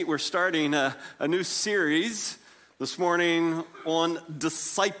We're starting a new series this morning on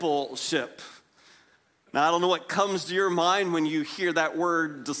discipleship. Now, I don't know what comes to your mind when you hear that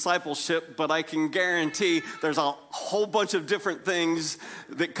word discipleship, but I can guarantee there's a whole bunch of different things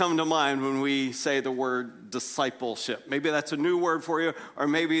that come to mind when we say the word discipleship. Maybe that's a new word for you, or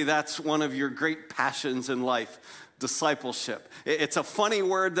maybe that's one of your great passions in life, discipleship. It's a funny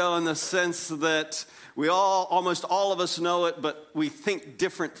word, though, in the sense that almost all of us know it, but we think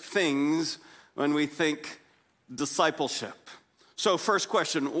different things when we think discipleship. So first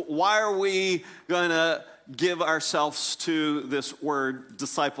question, why are we going to give ourselves to this word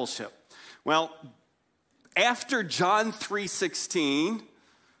discipleship? Well, after John 3:16,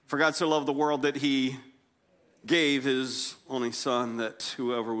 for God so loved the world that he gave his only son, that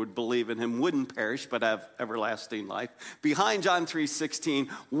whoever would believe in him wouldn't perish but have everlasting life. Behind John 3:16,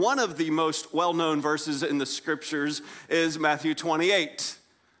 one of the most well-known verses in the scriptures is Matthew 28.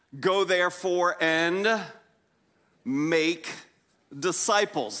 Go therefore and make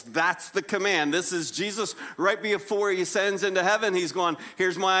disciples. That's the command. This is Jesus right before he ascends into heaven. He's going,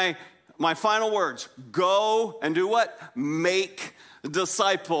 here's my final words. Go and do what? Make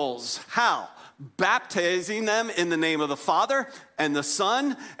disciples. How? Baptizing them in the name of the Father and the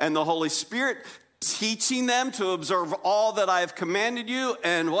Son and the Holy Spirit, teaching them to observe all that I have commanded you.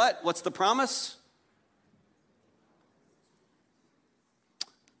 And what? What's the promise?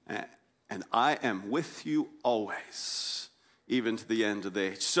 And I am with you always, even to the end of the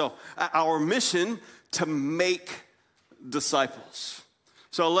age. So our mission to make disciples.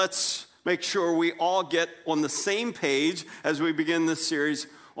 So let's make sure we all get on the same page as we begin this series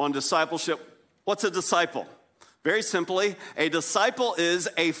on discipleship. What's a disciple? Very simply, a disciple is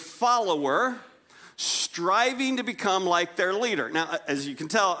a follower striving to become like their leader. Now, as you can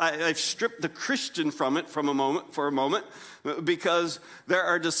tell, I've stripped the Christian from it for a moment, because there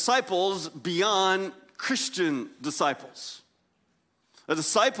are disciples beyond Christian disciples. A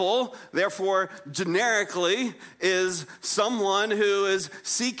disciple, therefore, generically, is someone who is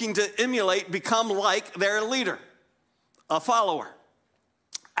seeking to emulate, become like their leader, a follower.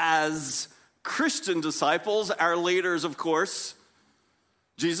 As Christian disciples, our leaders, of course,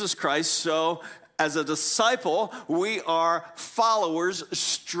 Jesus Christ. So as a disciple, we are followers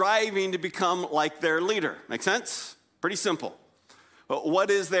striving to become like their leader. Make sense? Pretty simple. What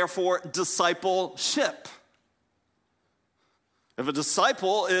is, therefore, discipleship? If a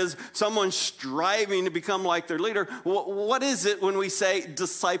disciple is someone striving to become like their leader, what is it when we say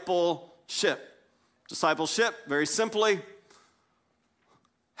discipleship? Discipleship, very simply,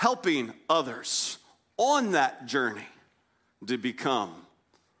 helping others on that journey to become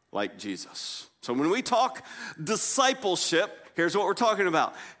like Jesus. So when we talk discipleship, here's what we're talking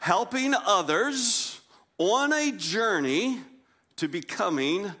about. Helping others on a journey to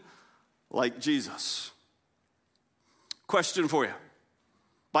becoming like Jesus. Question for you.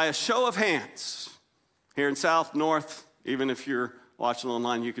 By a show of hands, here in South, North, even if you're watching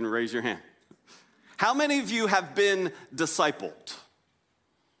online, you can raise your hand. How many of you have been discipled?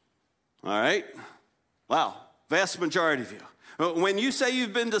 All right. Wow. Vast majority of you. When you say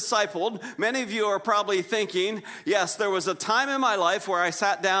you've been discipled, many of you are probably thinking, yes, there was a time in my life where I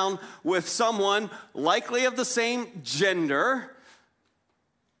sat down with someone likely of the same gender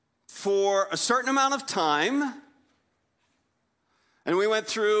for a certain amount of time, and we went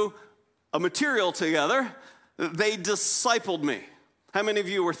through a material together. They discipled me. How many of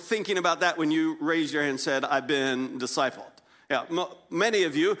you were thinking about that when you raised your hand and said, I've been discipled? Yeah, many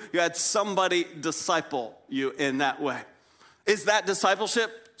of you had somebody disciple you in that way. Is that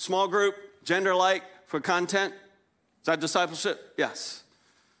discipleship? Small group, gender-like, for content? Is that discipleship? Yes.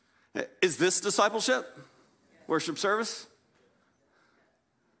 Is this discipleship? Worship service?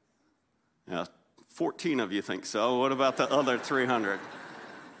 Yeah, 14 of you think so. What about the other 300?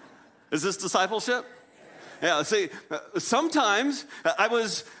 Is this discipleship? Yeah, see, sometimes I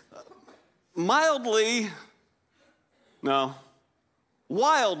was wildly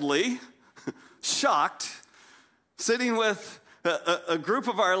shocked, sitting with a group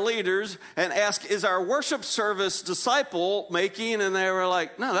of our leaders and ask, is our worship service disciple making? And they were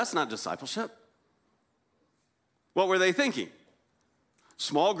like, no, that's not discipleship. What were they thinking?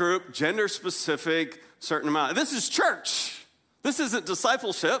 Small group, gender specific, certain amount. This is church. This isn't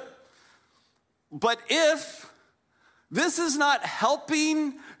discipleship. But if this is not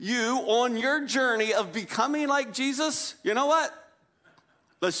helping you on your journey of becoming like Jesus, you know what?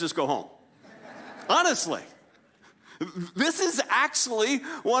 Let's just go home. Honestly, this is actually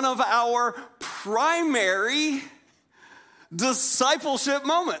one of our primary discipleship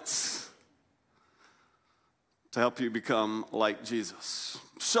moments to help you become like Jesus.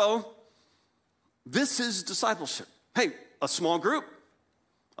 So, this is discipleship. Hey, a small group,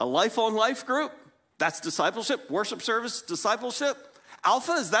 a life-on-life group, that's discipleship. Worship service, discipleship.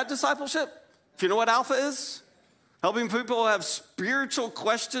 Alpha, is that discipleship? If you know what Alpha is? Helping people have spiritual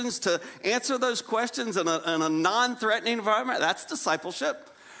questions to answer those questions in a non-threatening environment, that's discipleship.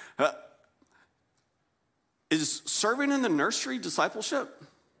 Is serving in the nursery discipleship?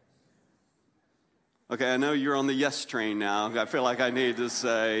 Okay, I know you're on the yes train now. I feel like I need to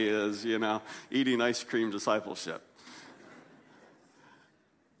say is, eating ice cream discipleship.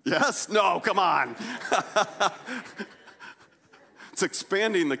 Yes? No, come on. It's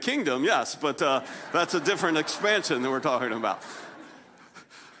expanding the kingdom, yes, but that's a different expansion that we're talking about.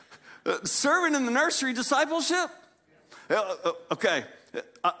 Serving in the nursery discipleship? Okay,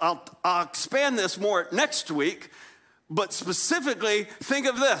 I'll expand this more next week, but specifically, think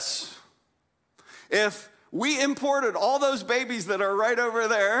of this. If we imported all those babies that are right over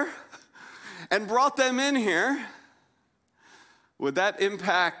there and brought them in here, would that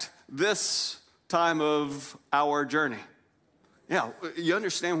impact this time of our journey? Yeah, you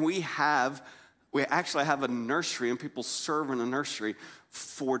understand we actually have a nursery and people serve in a nursery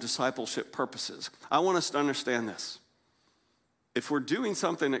for discipleship purposes. I want us to understand this. If we're doing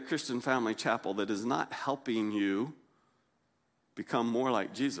something at Christian Family Chapel that is not helping you become more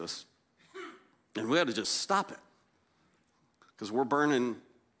like Jesus, then we got to just stop it. Because we're burning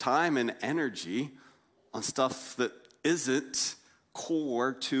time and energy on stuff that isn't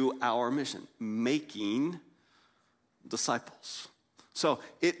core to our mission, making disciples. So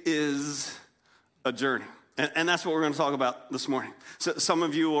it is a journey. And that's what we're going to talk about this morning. So some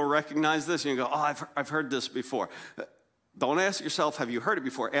of you will recognize this and you go, oh, I've heard this before. Don't ask yourself, have you heard it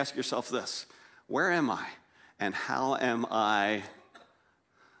before? Ask yourself this: where am I? And how am I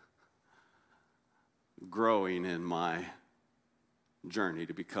growing in my journey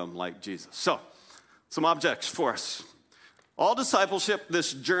to become like Jesus? So, some objects for us. All discipleship,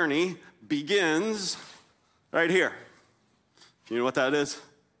 this journey, begins right here. You know what that is?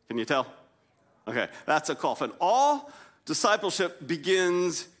 Can you tell? Okay, that's a coffin. All discipleship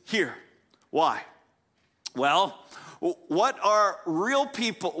begins here. Why? Well, what are real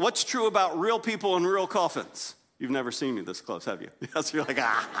people? What's true about real people and real coffins? You've never seen me this close, have you? Yes, you're like,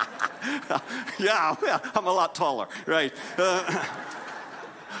 yeah, I'm a lot taller, right? Well,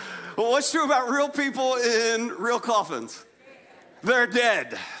 what's true about real people in real coffins? They're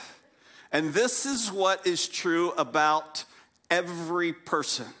dead. And this is what is true about every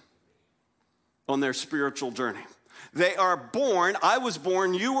person on their spiritual journey. They are born, I was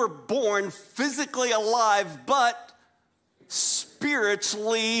born, you were born physically alive, but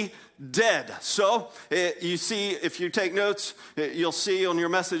spiritually dead. So you see, if you take notes, you'll see on your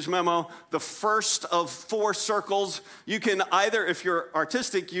message memo, the first of 4 circles. You can either, if you're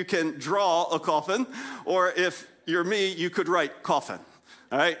artistic, you can draw a coffin, or if you're me, you could write coffin,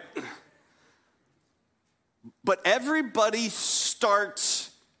 all right? But everybody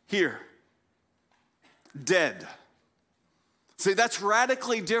starts here, dead. See, that's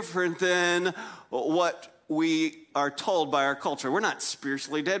radically different than what we are told by our culture. We're not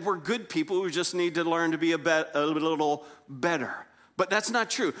spiritually dead. We're good people who just need to learn to be a little better. But that's not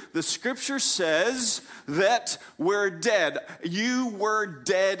true. The scripture says that we're dead. You were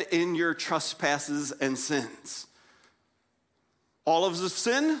dead in your trespasses and sins. All of us have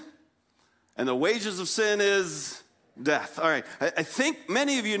sinned, and the wages of sin is death. All right, I think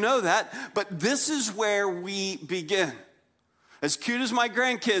many of you know that, but this is where we begin. As cute as my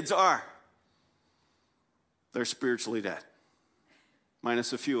grandkids are, they're spiritually dead.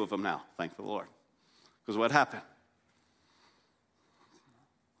 Minus a few of them now, thank the Lord. Because what happened?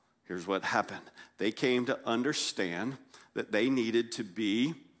 Here's what happened. They came to understand that they needed to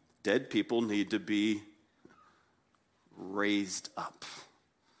be, dead people need to be raised up.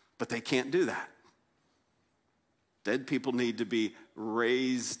 But they can't do that. Dead people need to be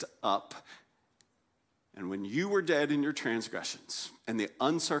raised up. And when you were dead in your transgressions and the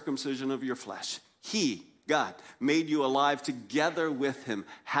uncircumcision of your flesh, He, God, made you alive together with Him,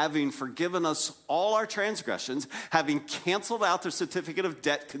 having forgiven us all our transgressions, having canceled out the certificate of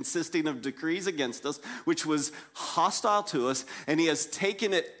debt consisting of decrees against us, which was hostile to us, and He has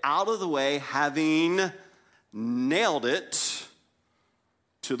taken it out of the way, having nailed it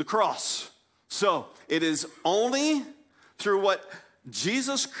to the cross. So it is only through what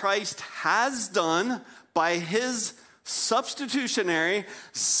Jesus Christ has done by His substitutionary,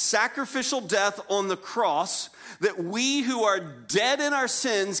 sacrificial death on the cross that we who are dead in our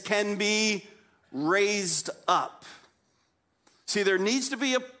sins can be raised up. See, there needs to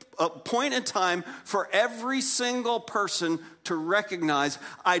be a point in time for every single person to recognize,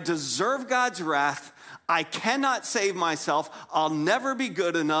 I deserve God's wrath. I cannot save myself. I'll never be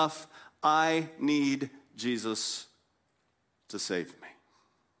good enough. I need Jesus to save me.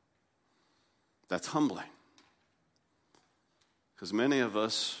 That's humbling. Because many of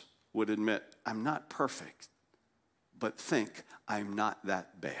us would admit, I'm not perfect, but think I'm not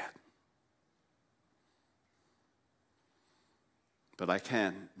that bad. But I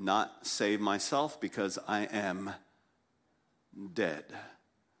can not save myself because I am dead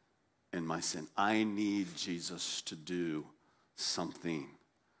in my sin. I need Jesus to do something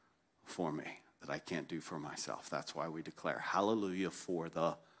for me that I can't do for myself. That's why we declare hallelujah for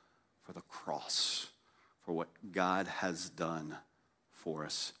the cross, for what God has done for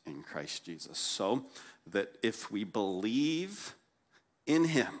us in Christ Jesus. So that if we believe in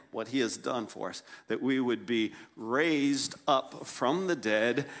him, what he has done for us, that we would be raised up from the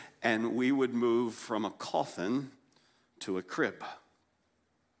dead and we would move from a coffin to a crib.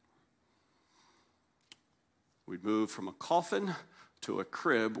 We'd move from a coffin to a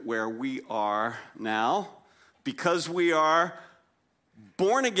crib where we are now, because we are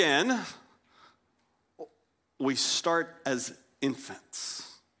born again, we start as infants.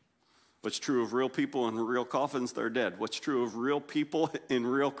 What's true of real people in real coffins? They're dead. What's true of real people in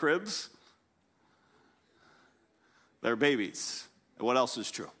real cribs? They're babies. And what else is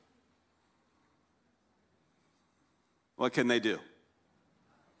true? What can they do?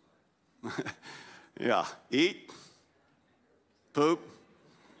 Yeah, eat, poop,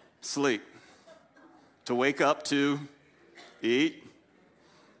 sleep. To wake up to eat.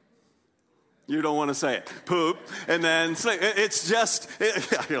 You don't want to say it. Poop, and then sleep. It's just,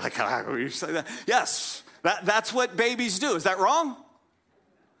 you're like, how do you say that? Yes, that's what babies do. Is that wrong?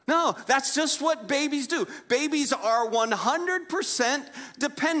 No, that's just what babies do. Babies are 100%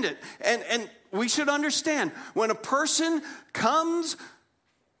 dependent. And we should understand, when a person comes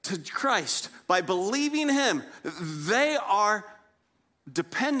to Christ by believing him, they are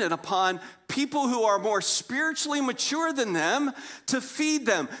dependent upon people who are more spiritually mature than them to feed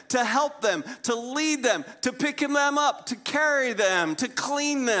them, to help them, to lead them, to pick them up, to carry them, to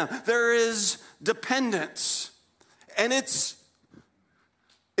clean them. There is dependence. And it's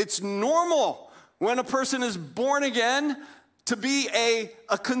normal when a person is born again to be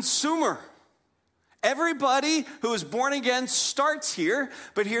a consumer. Everybody who is born again starts here,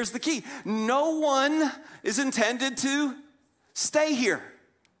 but here's the key. No one is intended to stay here.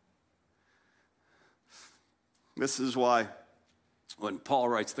 This is why when Paul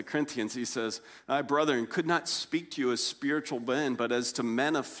writes the Corinthians, he says, I, brethren, could not speak to you as spiritual men, but as to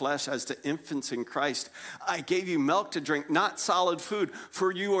men of flesh, as to infants in Christ. I gave you milk to drink, not solid food,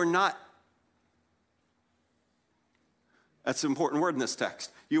 for you are not. That's an important word in this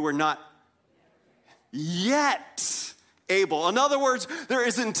text. You are not yet able. In other words, there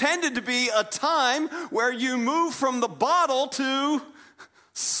is intended to be a time where you move from the bottle to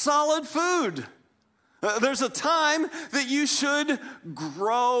solid food. There's a time that you should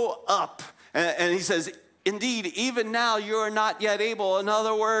grow up. And he says, indeed, even now you are not yet able. In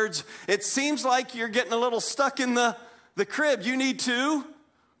other words, it seems like you're getting a little stuck in the crib. You need to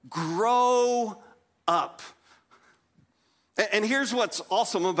grow up. And here's what's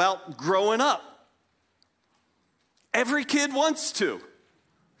awesome about growing up. Every kid wants to,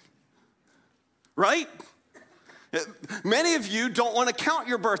 right? Many of you don't want to count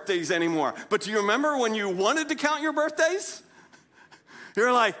your birthdays anymore. But do you remember when you wanted to count your birthdays?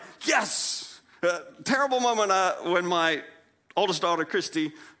 You're like, yes. Terrible moment when my oldest daughter,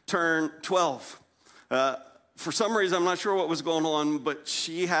 Christy, turned 12. For some reason, I'm not sure what was going on, but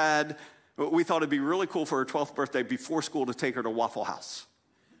we thought it'd be really cool for her 12th birthday before school to take her to Waffle House.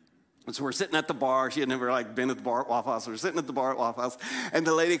 And so we're sitting at the bar. She had never been at the bar at Waffle House. We're sitting at the bar at Waffle House, and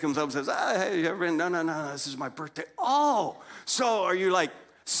the lady comes up and says, hey, you ever been? No, this is my birthday. Oh, so are you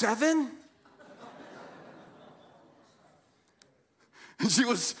 7? And she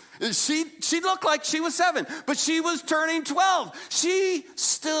looked like she was 7, but she was turning 12. She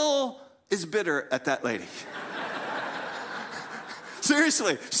still is bitter at that lady.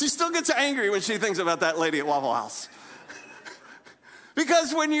 Seriously, she still gets angry when she thinks about that lady at Waffle House.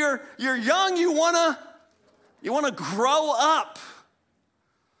 Because when you're young, you wanna grow up.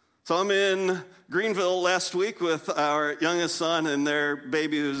 So I'm in Greenville last week with our youngest son and their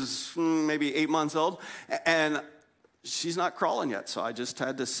baby who's maybe 8 months old, and she's not crawling yet. So I just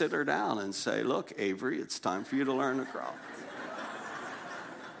had to sit her down and say, "Look, Avery, it's time for you to learn to crawl."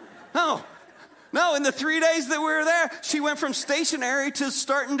 No, in the 3 days that we were there, she went from stationary to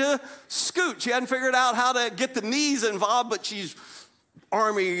starting to scoot. She hadn't figured out how to get the knees involved, but she's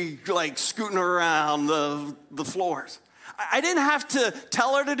army like scooting around the floors. I didn't have to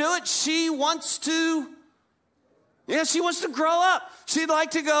tell her to do it. She wants to grow up. She'd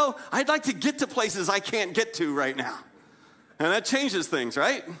like to go, I'd like to get to places I can't get to right now. And that changes things,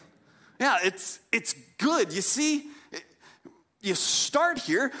 right? Yeah, it's good. You see, you start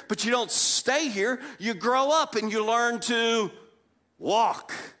here, but you don't stay here. You grow up and you learn to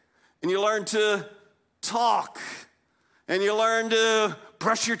walk, and you learn to talk, and you learn to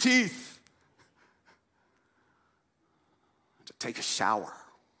brush your teeth, to take a shower.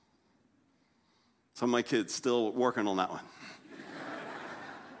 Some of my kids still working on that one,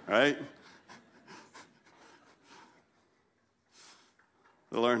 right?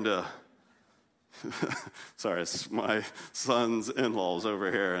 They learn to, sorry, it's my son's in-laws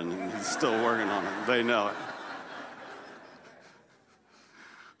over here, and he's still working on it. They know it.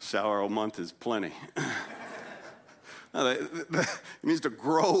 Shower a month is plenty. No, it means to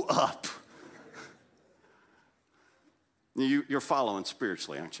grow up. You're following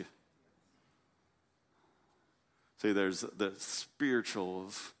spiritually, aren't you? See, there's the spiritual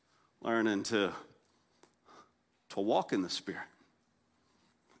of learning to walk in the Spirit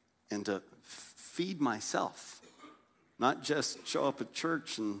and to feed myself, not just show up at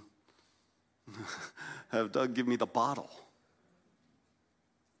church and have Doug give me the bottle.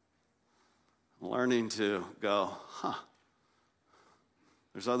 Learning to go,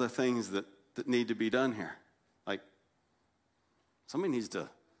 there's other things that need to be done here. Like, somebody needs to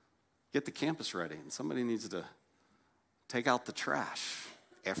get the campus ready, and somebody needs to take out the trash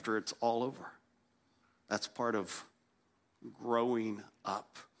after it's all over. That's part of growing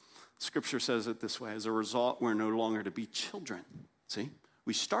up. Scripture says it this way: as a result, we're no longer to be children. See?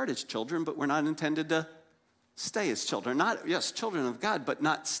 We start as children, but we're not intended to stay as children. Not, yes, children of God, but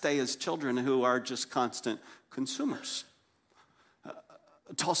not stay as children who are just constant consumers.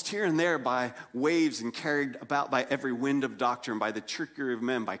 Tossed here and there by waves and carried about by every wind of doctrine, by the trickery of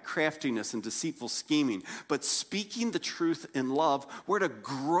men, by craftiness and deceitful scheming. But speaking the truth in love, we're to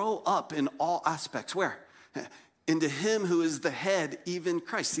grow up in all aspects. Where? Into him who is the head, even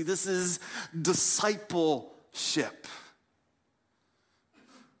Christ. See, this is discipleship.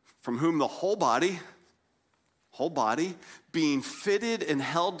 From whom the whole body, being fitted and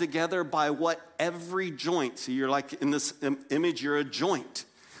held together by what every joint, see, you're like in this image, you're a joint,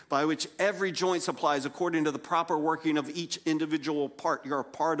 by which every joint supplies according to the proper working of each individual part. You're a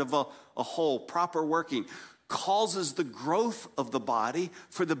part of a whole. Proper working causes the growth of the body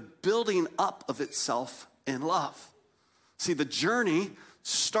for the building up of itself in love. See, the journey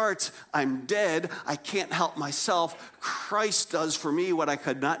starts, I'm dead, I can't help myself. Christ does for me what I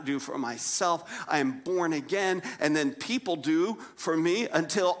could not do for myself. I am born again, and then people do for me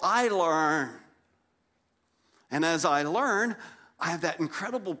until I learn. And as I learn, I have that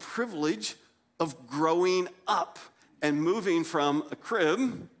incredible privilege of growing up and moving from a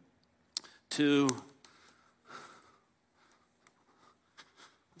crib to,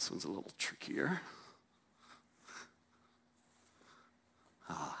 this one's a little trickier.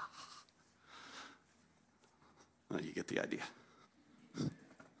 Well, you get the idea.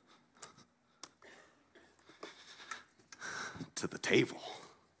 To the table.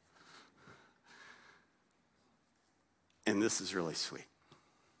 And this is really sweet.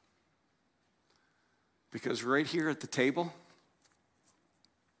 Because right here at the table,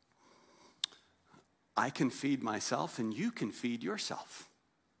 I can feed myself and you can feed yourself.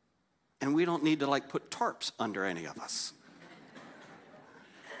 And we don't need to put tarps under any of us.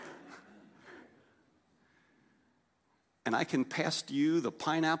 And I can pass you the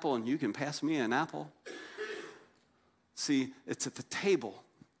pineapple and you can pass me an apple. See, it's at the table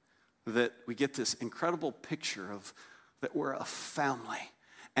that we get this incredible picture of that we're a family.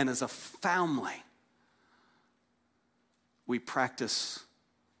 And as a family, we practice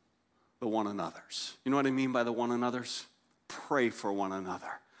the one another's. You know what I mean by the one another's? Pray for one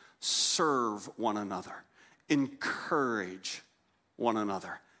another. Serve one another. Encourage one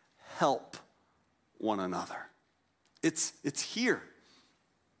another. Help one another. It's here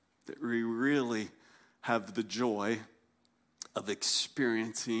that we really have the joy of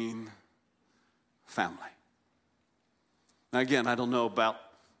experiencing family. Now again, I don't know about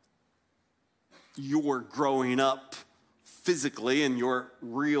your growing up physically in your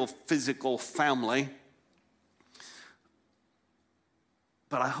real physical family,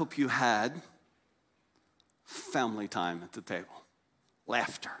 but I hope you had family time at the table.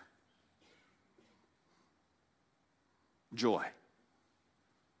 Laughter. Joy,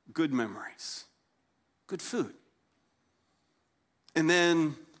 good memories, good food. And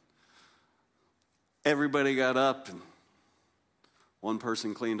then everybody got up and One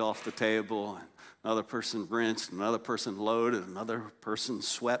person cleaned off the table, and another person rinsed, another person loaded, another person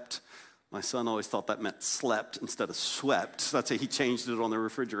swept. My son always thought that meant slept instead of swept. That's why he changed it on the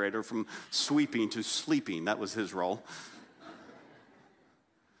refrigerator from sweeping to sleeping. That was his role.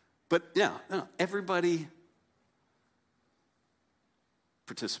 But yeah, everybody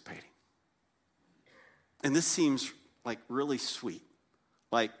participating. And this seems like really sweet.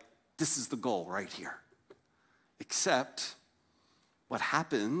 Like this is the goal right here. Except what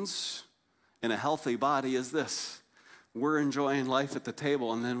happens in a healthy body is this. We're enjoying life at the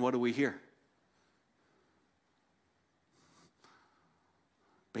table, and then what do we hear?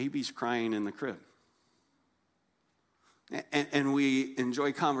 Babies crying in the crib. And we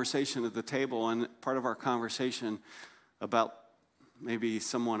enjoy conversation at the table, and part of our conversation about maybe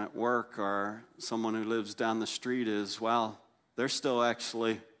someone at work or someone who lives down the street is, well, they're still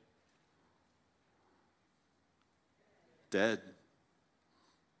actually dead.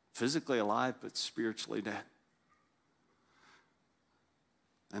 Physically alive, but spiritually dead.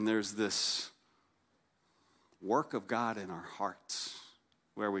 And there's this work of God in our hearts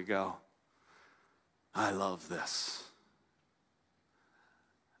where we go, I love this.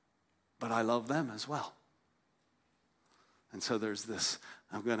 But I love them as well. And so there's this,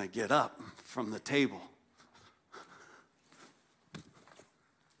 I'm going to get up from the table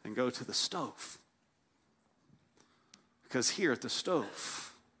and go to the stove. Because here at the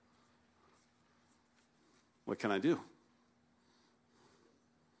stove, what can I do?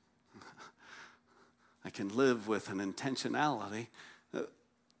 I can live with an intentionality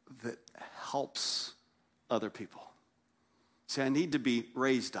that helps other people. See, I need to be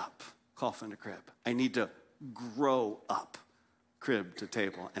raised up, coffin to crib. I need to grow up, crib to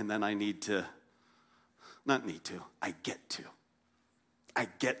table. And then I need to, not need to, I get to. I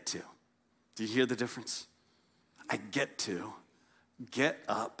get to. Do you hear the difference? I get to get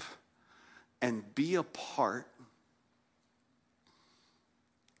up and be a part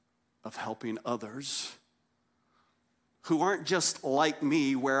of helping others who aren't just like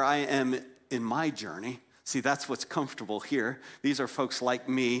me where I am in my journey. See, that's what's comfortable here. These are folks like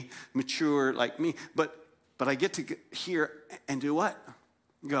me, mature like me. But I get to get here and do what?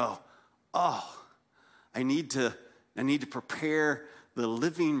 Go, oh, I need to prepare the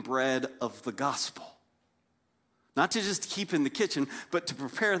living bread of the gospel. Not to just keep in the kitchen, but to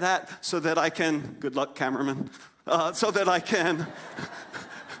prepare that so that I can, good luck, cameraman, so that I can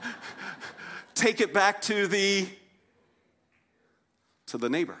take it back to the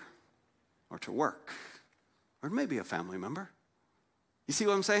neighbor or to work or maybe a family member. You see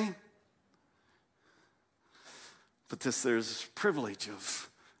what I'm saying? But there's privilege of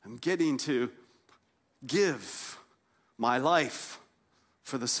I'm getting to give my life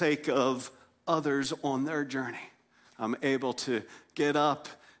for the sake of others on their journey. I'm able to get up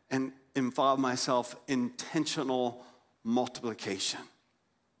and involve myself in intentional multiplication.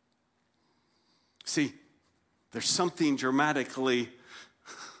 See, there's something dramatically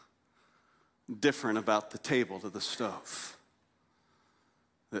different about the table to the stove.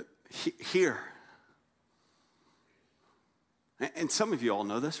 That here, and some of you all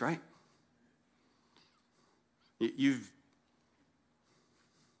know this, right? You've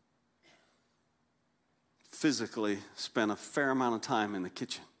physically spent a fair amount of time in the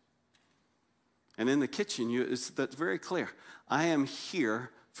kitchen. And in the kitchen, that's very clear. I am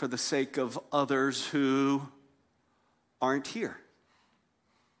here for the sake of others who aren't here.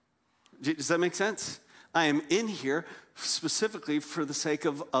 Does that make sense? I am in here specifically for the sake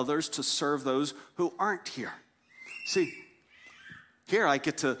of others to serve those who aren't here. See, here I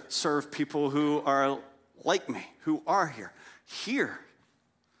get to serve people who are like me, who are here. Here,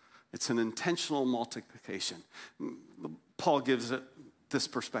 it's an intentional multiplication. Paul gives it this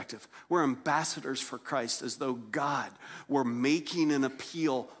perspective. We're ambassadors for Christ as though God were making an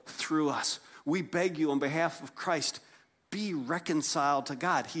appeal through us. We beg you on behalf of Christ, be reconciled to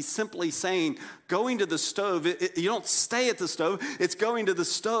God. He's simply saying, going to the stove, you don't stay at the stove. It's going to the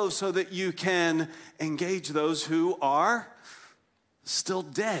stove so that you can engage those who are still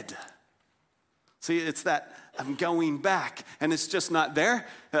dead. See, it's that I'm going back, and it's just not there.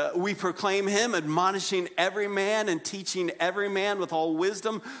 We proclaim him, admonishing every man and teaching every man with all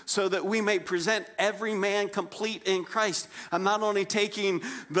wisdom, so that we may present every man complete in Christ. I'm not only taking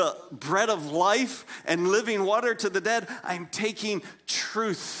the bread of life and living water to the dead, I'm taking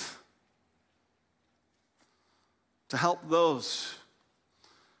truth to help those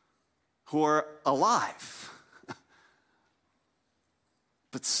who are alive,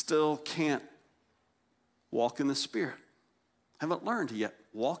 but still can't walk in the Spirit. Haven't learned to yet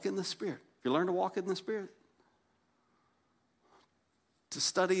walk in the Spirit. If you learn to walk in the Spirit, to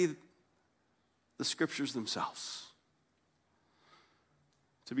study the scriptures themselves,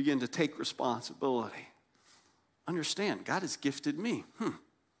 to begin to take responsibility. Understand, God has gifted me.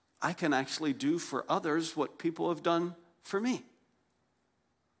 I can actually do for others what people have done for me.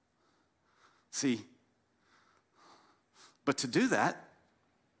 See, but to do that,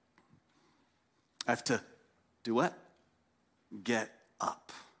 I have to do what? Get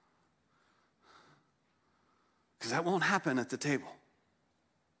up. Because that won't happen at the table.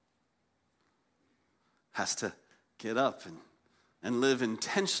 Has to get up and live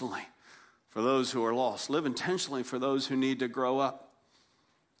intentionally for those who are lost. Live intentionally for those who need to grow up.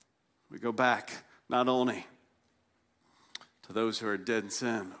 We go back not only to those who are dead in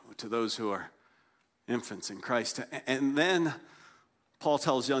sin, but to those who are infants in Christ. And then Paul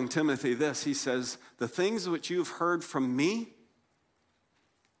tells young Timothy this. He says, the things which you've heard from me,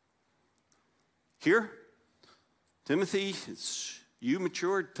 here, Timothy, it's you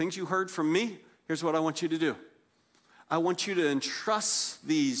matured, things you heard from me, here's what I want you to do. I want you to entrust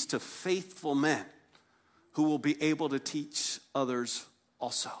these to faithful men who will be able to teach others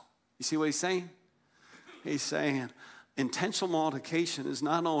also. You see what he's saying? He's saying intentional multiplication is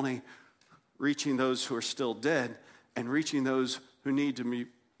not only reaching those who are still dead and reaching those who need to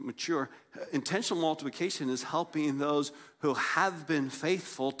mature. Intentional multiplication is helping those who have been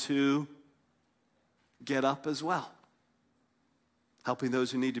faithful to get up as well. Helping those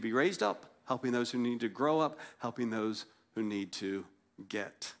who need to be raised up, helping those who need to grow up, helping those who need to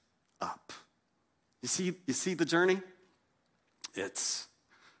get up. You see the journey? It's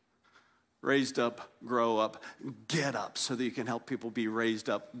raised up, grow up, get up, so that you can help people be raised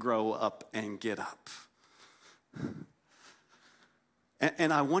up, grow up, and get up.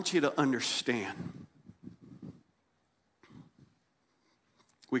 And I want you to understand,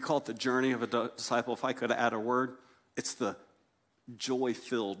 we call it the journey of a disciple. If I could add a word, it's the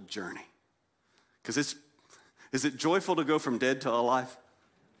joy-filled journey. Because is it joyful to go from dead to alive?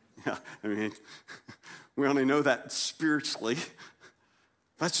 Yeah, I mean, we only know that spiritually.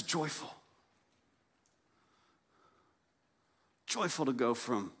 That's joyful. Joyful to go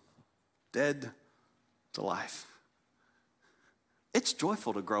from dead to life. It's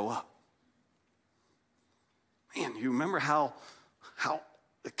joyful to grow up. Man, you remember how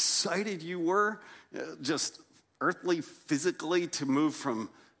excited you were, just earthly, physically, to move from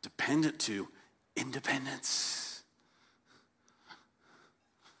dependent to independence.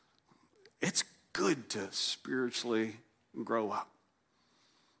 It's good to spiritually grow up.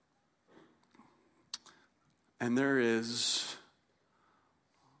 And there is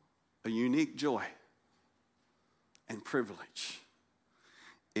a unique joy and privilege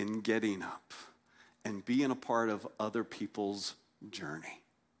in getting up and being a part of other people's journey.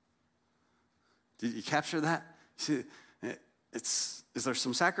 Did you capture that? See, is there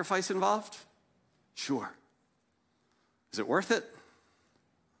some sacrifice involved? Sure. Is it worth it?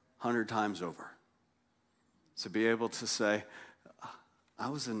 100 times over. To be able to say, I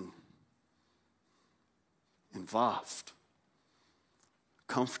was involved,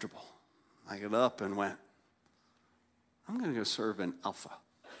 comfortable. I got up and went, I'm going to go serve in Alpha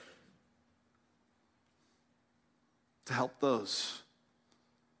to help those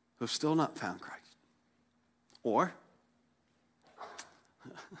who have still not found Christ. Or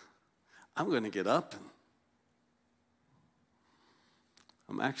I'm going to get up and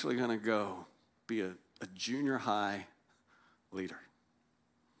I'm actually going to go be a junior high leader.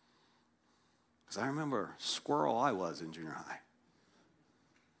 Because I remember squirrel I was in junior high.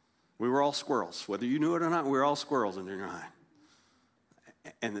 We were all squirrels. Whether you knew it or not, we were all squirrels in junior high.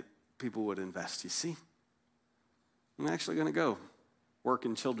 And that people would invest. You see, I'm actually going to go work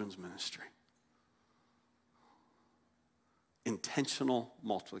in children's ministry. Intentional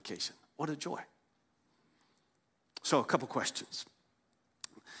multiplication. What a joy. So a couple questions.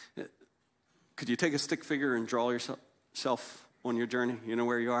 Could you take a stick figure and draw yourself on your journey? You know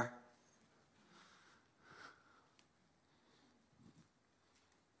where you are?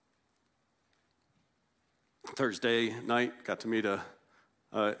 Thursday night, got to meet a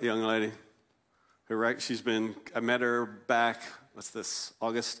young lady who, I met her back,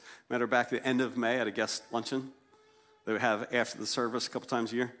 August? Met her back at the end of May at a guest luncheon that we have after the service a couple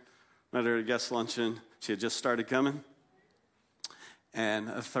times a year. Met her at a guest luncheon. She had just started coming. And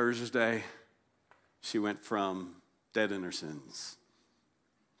a Thursday, she went from dead in her sins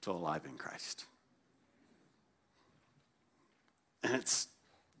to alive in Christ. And it's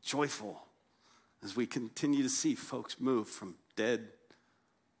joyful as we continue to see folks move from dead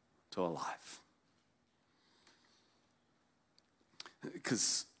to alive.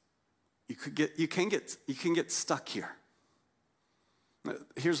 Because you can get stuck here.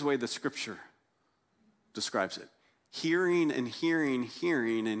 Here's the way the scripture describes it. Hearing and hearing,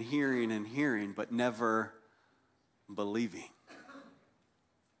 hearing and hearing and hearing, but never believing.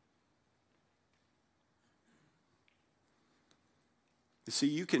 You see,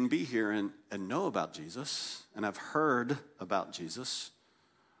 you can be here and know about Jesus, and have heard about Jesus,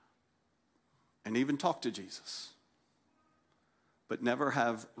 and even talked to Jesus, but never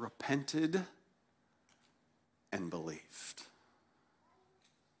have repented and believed.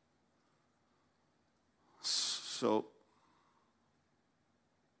 So,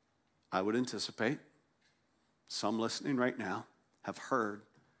 I would anticipate some listening right now have heard,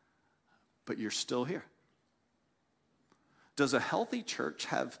 but you're still here. Does a healthy church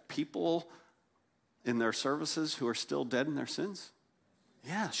have people in their services who are still dead in their sins?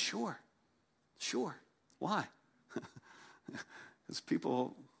 Yeah, sure. Why? Because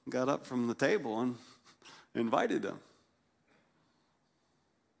people got up from the table and invited them.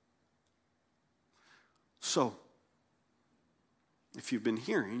 So, if you've been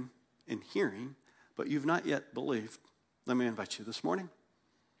hearing and hearing, but you've not yet believed, let me invite you this morning.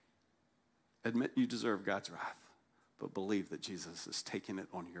 Admit you deserve God's wrath, but believe that Jesus is taking it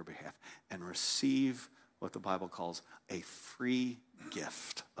on your behalf, and receive what the Bible calls a free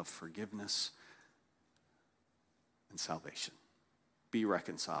gift of forgiveness and salvation. Be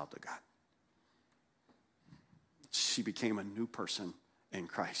reconciled to God. She became a new person in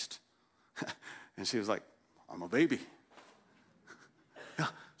Christ. And she was like, I'm a baby. Yeah,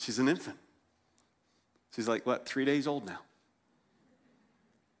 she's an infant. She's like, 3 days old now.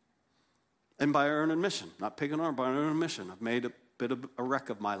 And by her own admission, not picking on her, by her own admission, I've made a bit of a wreck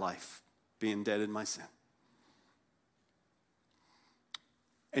of my life, being dead in my sin.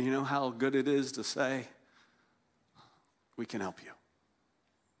 And you know how good it is to say, we can help you.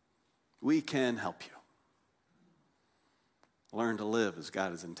 We can help you. Learn to live as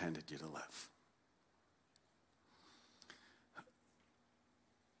God has intended you to live.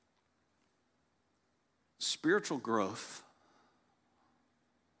 Spiritual growth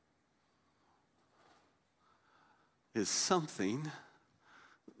is something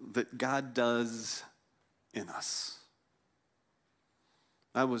that God does in us.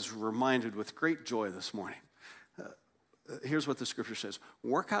 I was reminded with great joy this morning. Here's what the scripture says.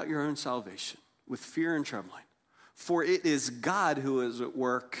 Work out your own salvation with fear and trembling, for it is God who is at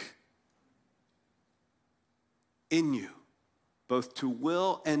work in you, both to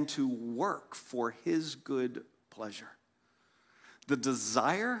will and to work for his good pleasure. The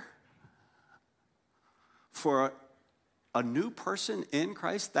desire for a new person in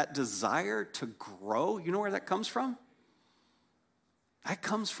Christ, that desire to grow, you know where that comes from? That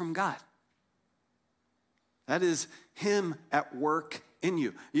comes from God. That is him at work in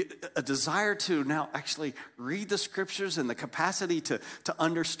you. A desire to now actually read the scriptures and the capacity to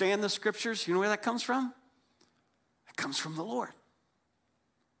understand the scriptures, you know where that comes from? It comes from the Lord.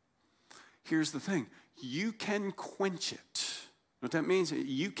 Here's the thing. You can quench it. What that means,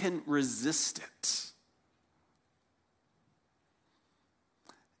 you can resist it.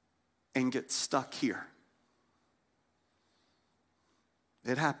 And get stuck here.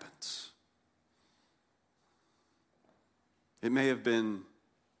 It happens. It may have been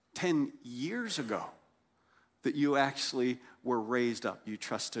 10 years ago that you actually were raised up. You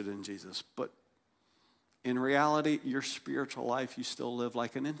trusted in Jesus. But in reality, your spiritual life, you still live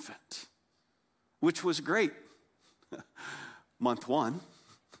like an infant, which was great. Month 1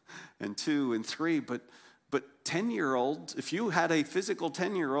 and 2 and 3, but 10-year-olds, if you had a physical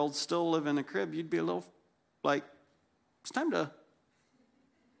 10-year-old still live in a crib, you'd be a little like, it's time to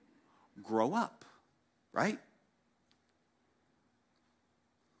grow up, right?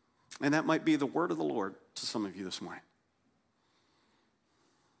 And that might be the word of the Lord to some of you this morning.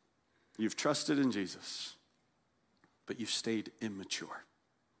 You've trusted in Jesus, but you've stayed immature.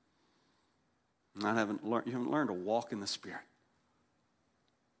 You haven't learned to walk in the Spirit.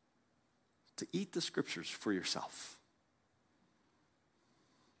 To eat the scriptures for yourself.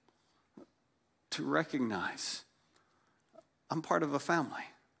 To recognize, I'm part of a family.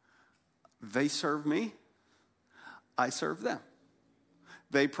 They serve me, I serve them.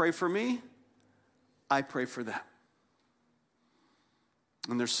 They pray for me, I pray for them.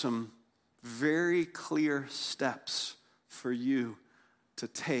 And there's some very clear steps for you to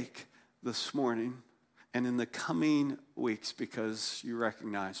take this morning and in the coming weeks, because you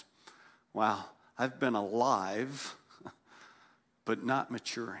recognize, wow, I've been alive, but not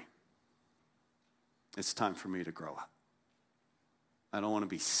maturing. It's time for me to grow up. I don't want to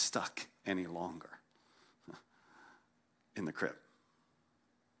be stuck any longer in the crib.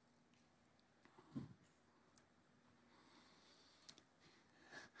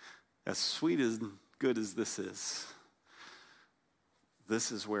 as sweet and good as this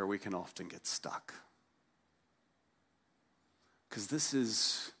is where we can often get stuck. Because this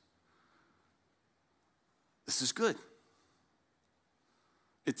is good.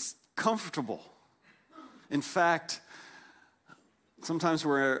 It's comfortable. In fact, sometimes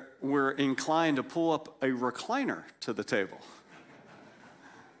we're inclined to pull up a recliner to the table.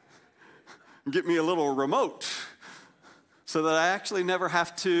 Get me a little remote so that I actually never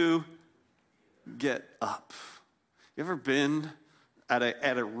have to get up. You ever been at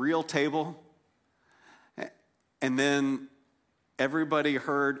a real table and then everybody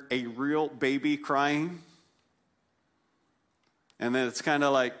heard a real baby crying? And then it's kind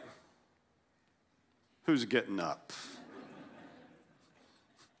of like, who's getting up?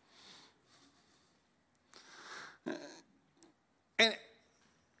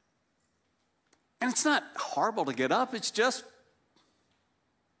 And it's not horrible to get up. It's just,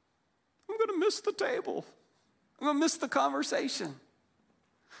 I'm going to miss the table. I'm going to miss the conversation.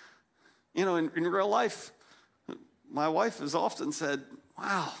 You know, in real life, my wife has often said,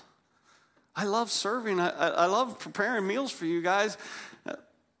 wow, I love serving. I love preparing meals for you guys. But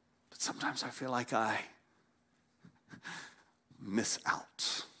sometimes I feel like I miss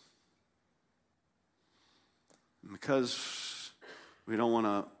out. And because we don't want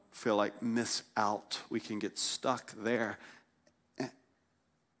to feel like miss out, we can get stuck there.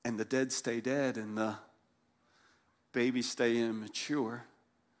 And the dead stay dead and the babies stay immature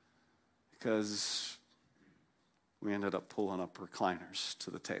because we ended up pulling up recliners to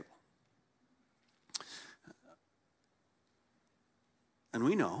the table. And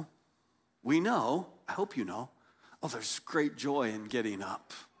we know, I hope you know, there's great joy in getting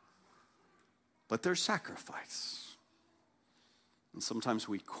up. But there's sacrifice. And sometimes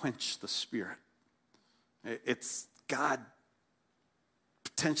we quench the Spirit. It's God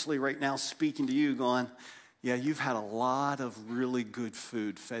potentially right now speaking to you going, yeah, you've had a lot of really good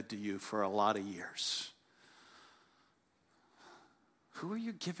food fed to you for a lot of years. Who are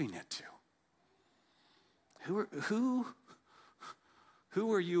you giving it to?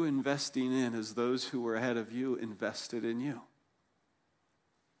 Who are you investing in as those who were ahead of you invested in you?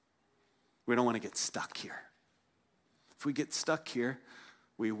 We don't want to get stuck here. If we get stuck here,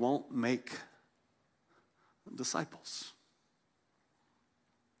 we won't make disciples.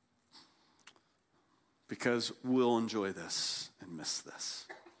 Because we'll enjoy this and miss this.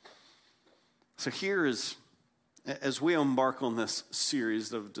 So here is, as we embark on this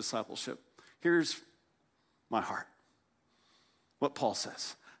series of discipleship, here's my heart. What Paul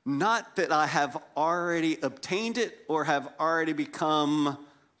says. Not that I have already obtained it or have already become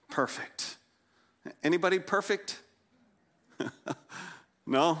perfect. Anybody perfect?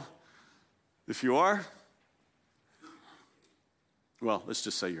 No? If you are, well, let's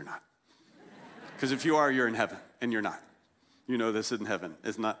just say you're not. Because if you are, you're in heaven, and you're not. You know this isn't heaven.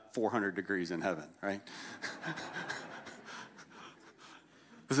 It's not 400 degrees in heaven, right?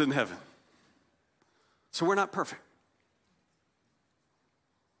 This isn't heaven. So we're not perfect.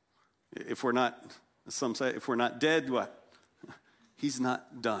 If we're not, as some say, if we're not dead, what? He's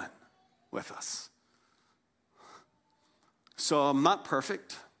not done with us. So I'm not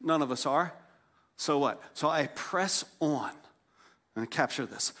perfect. None of us are. So what? So I press on. And capture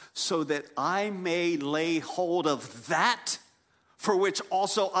this. So that I may lay hold of that for which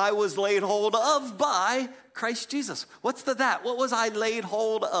also I was laid hold of by Christ Jesus. What's the that? What was I laid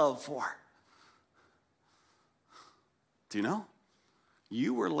hold of for? Do you know?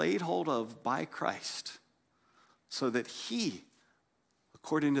 You were laid hold of by Christ so that he,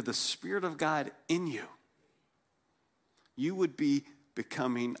 according to the Spirit of God in you, you would be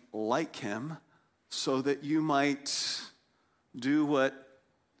becoming like him so that you might do what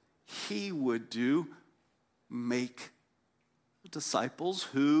he would do, make disciples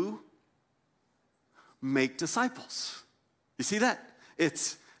who make disciples. You see that?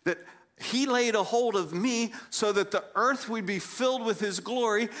 It's that he laid a hold of me so that the earth would be filled with his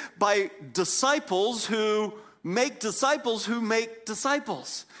glory by disciples who make disciples who make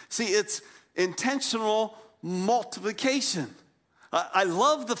disciples. See, it's intentional multiplication. I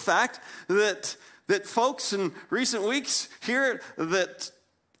love the fact that folks in recent weeks here that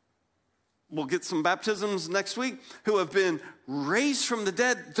we'll get some baptisms next week who have been raised from the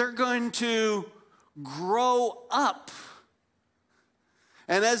dead, they're going to grow up.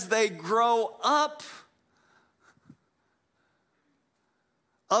 And as they grow up,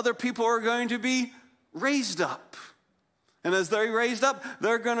 other people are going to be raised up. And as they're raised up,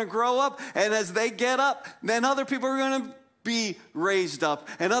 they're going to grow up. And as they get up, then other people are going to be raised up.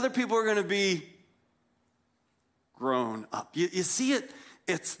 And other people are going to be grown up. You see it?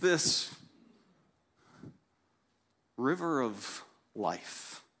 It's this river of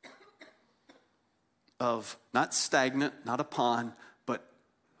life, of not stagnant, not a pond, but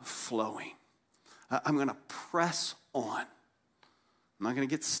flowing. I'm going to press on. I'm not going to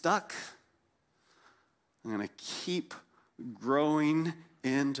get stuck. I'm going to keep growing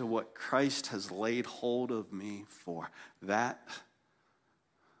into what Christ has laid hold of me for. That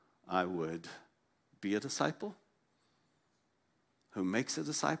I would be a disciple who makes a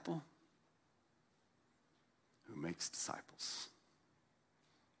disciple who makes disciples.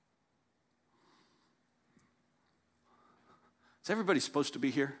 Is everybody supposed to be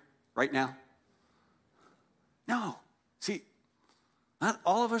here right now? No. See, not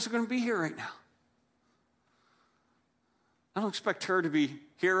all of us are going to be here right now. I don't expect her to be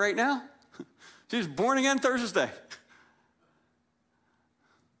here right now. She was born again Thursday.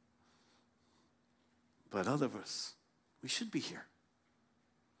 But other of us, we should be here.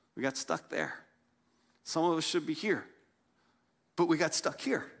 We got stuck there. Some of us should be here, but we got stuck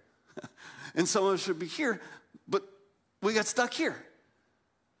here. And some of us should be here, but we got stuck here.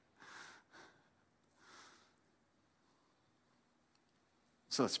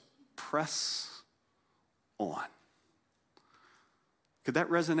 So let's press on. Could that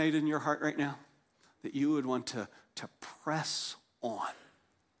resonate in your heart right now? That you would want to press on.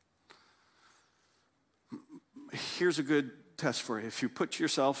 Here's a good test for you. If you put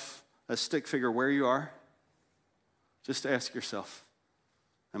yourself a stick figure where you are, just ask yourself,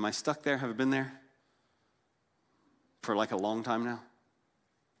 am I stuck there? Have I been there for like a long time now?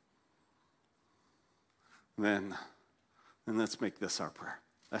 Then let's make this our prayer.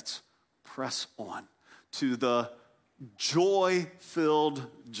 Let's press on to the joy-filled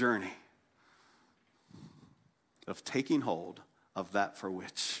journey of taking hold of that for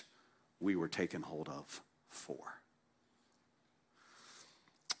which we were taken hold of for.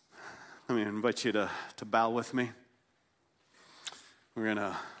 Let me invite you to bow with me. We're going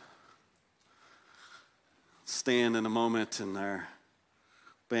to stand in a moment, and our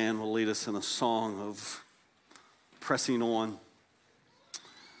band will lead us in a song of pressing on.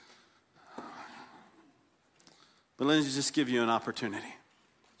 But let me just give you an opportunity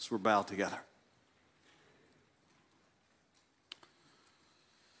as we're bowed together.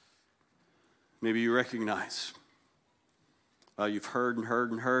 Maybe you recognize you've heard and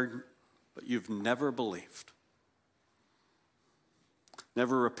heard and heard, but you've never believed.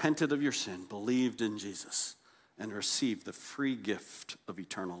 Never repented of your sin, believed in Jesus, and received the free gift of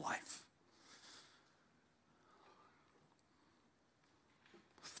eternal life.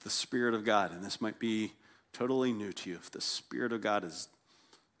 If the Spirit of God, and this might be totally new to you, if the Spirit of God is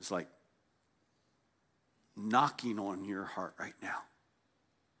like knocking on your heart right now,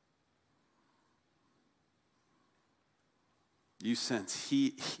 you sense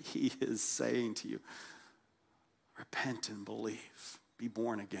he is saying to you, repent and believe, be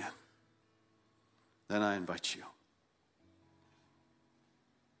born again. Then I invite you,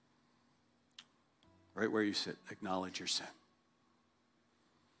 right where you sit, acknowledge your sin.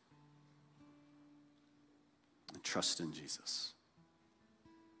 And trust in Jesus.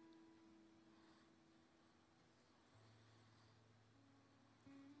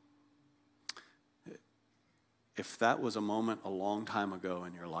 If that was a moment a long time ago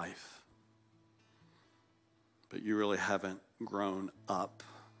in your life, but you really haven't grown up,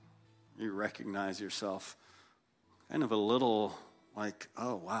 you recognize yourself kind of a little like,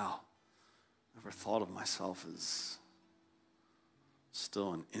 oh, wow, never thought of myself as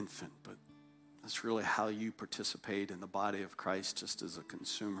still an infant, but that's really how you participate in the body of Christ just as a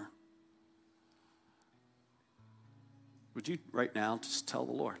consumer. Would you right now just tell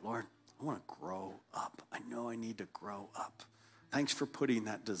the Lord, Lord, I want to grow up. I know I need to grow up. Thanks for putting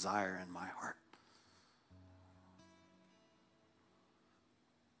that desire in my heart.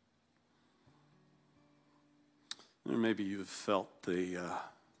 And maybe you've felt the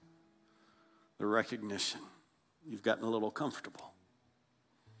recognition. You've gotten a little comfortable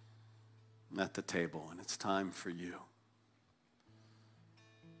at the table, and it's time for you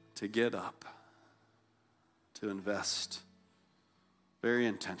to get up, to invest very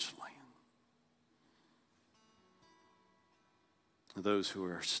intentionally. Those who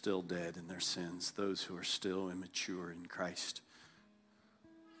are still dead in their sins, those who are still immature in Christ.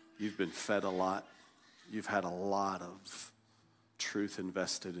 You've been fed a lot. You've had a lot of truth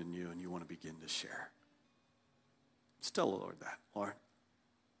invested in you, and you want to begin to share. Just tell the Lord that. Lord,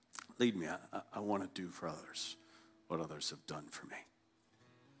 lead me. I want to do for others what others have done for me.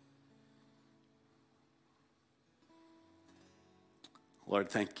 Lord,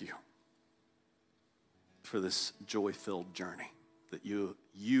 thank you for this joy-filled journey that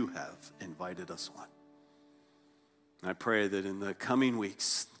you have invited us on. And I pray that in the coming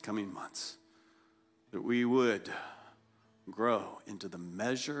weeks, coming months, that we would grow into the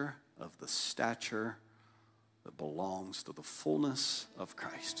measure of the stature that belongs to the fullness of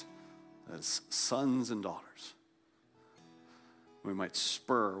Christ as sons and daughters. We might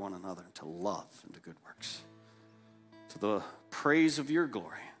spur one another to love and to good works, to the praise of your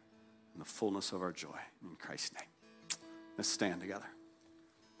glory and the fullness of our joy. In Christ's name. Let's stand together.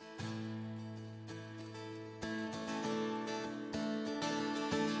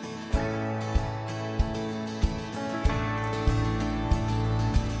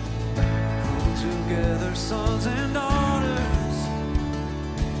 Together, sons and daughters,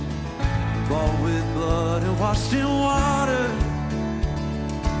 bought with blood and washed in water,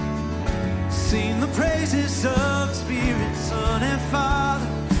 sing the praises of Spirit, Son, and Father.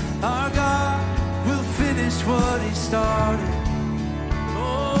 Our God will finish what He started.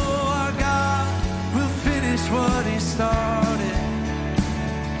 Oh, our God will finish what He started.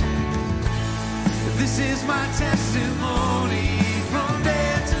 This is my testimony from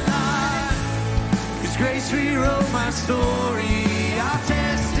death to life. His grace rewrote my story. I'll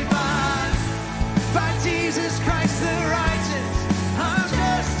testify by Jesus Christ the righteous. I'm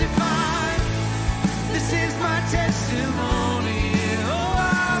justified. This is my testimony. Oh,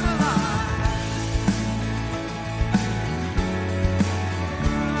 I'm alive.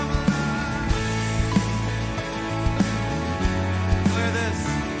 Look at this.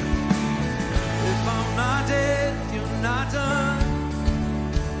 If I'm not dead, you're not done.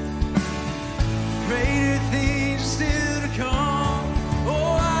 Greater things are still to come.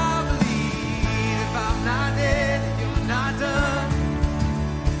 Oh, I believe if I'm not dead, you're not done.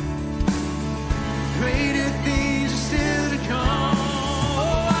 Greater things are still to come.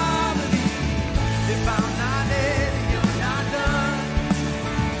 Oh, I believe if I'm not dead, you're not done.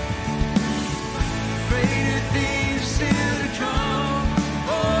 Greater things are still to come.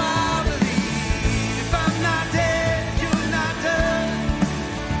 Oh, I believe if I'm not dead, you're not done.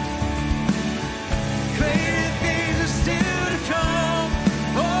 Greater things are still to come.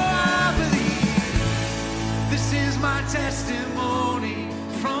 Oh, I believe. This is my testimony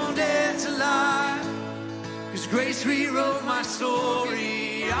from death to life. His grace rewrote my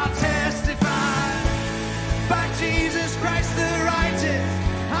story. I'll testify by Jesus Christ the righteous.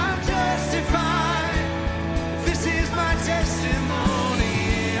 I'm justified. This is my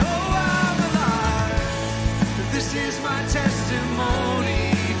testimony. Oh, I'm alive. This is my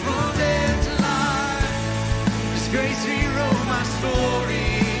testimony from death to life. His grace rewrote my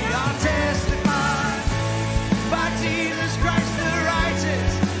story. I'll testify by Jesus Christ the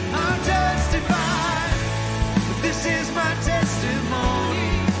righteous. I'm justified. This is my testimony.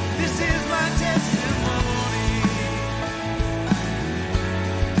 This is my testimony.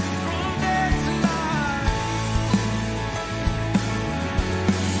 From death to life.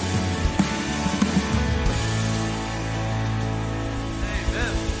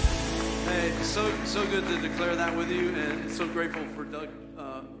 Amen. Hey, so good to declare that with you, and so grateful for Doug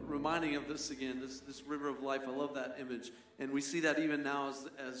reminding of this again, this river of life. I love that image, and we see that even now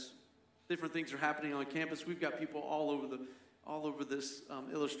as different things are happening on campus. We've got people all over this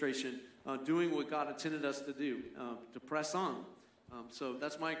illustration doing what God intended us to do, to press on. So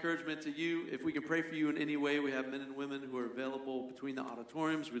that's my encouragement to you. If we can pray for you in any way, we have men and women who are available between the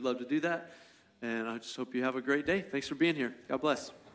auditoriums. We'd love to do that. And I just hope you have a great day. Thanks for being here. God bless.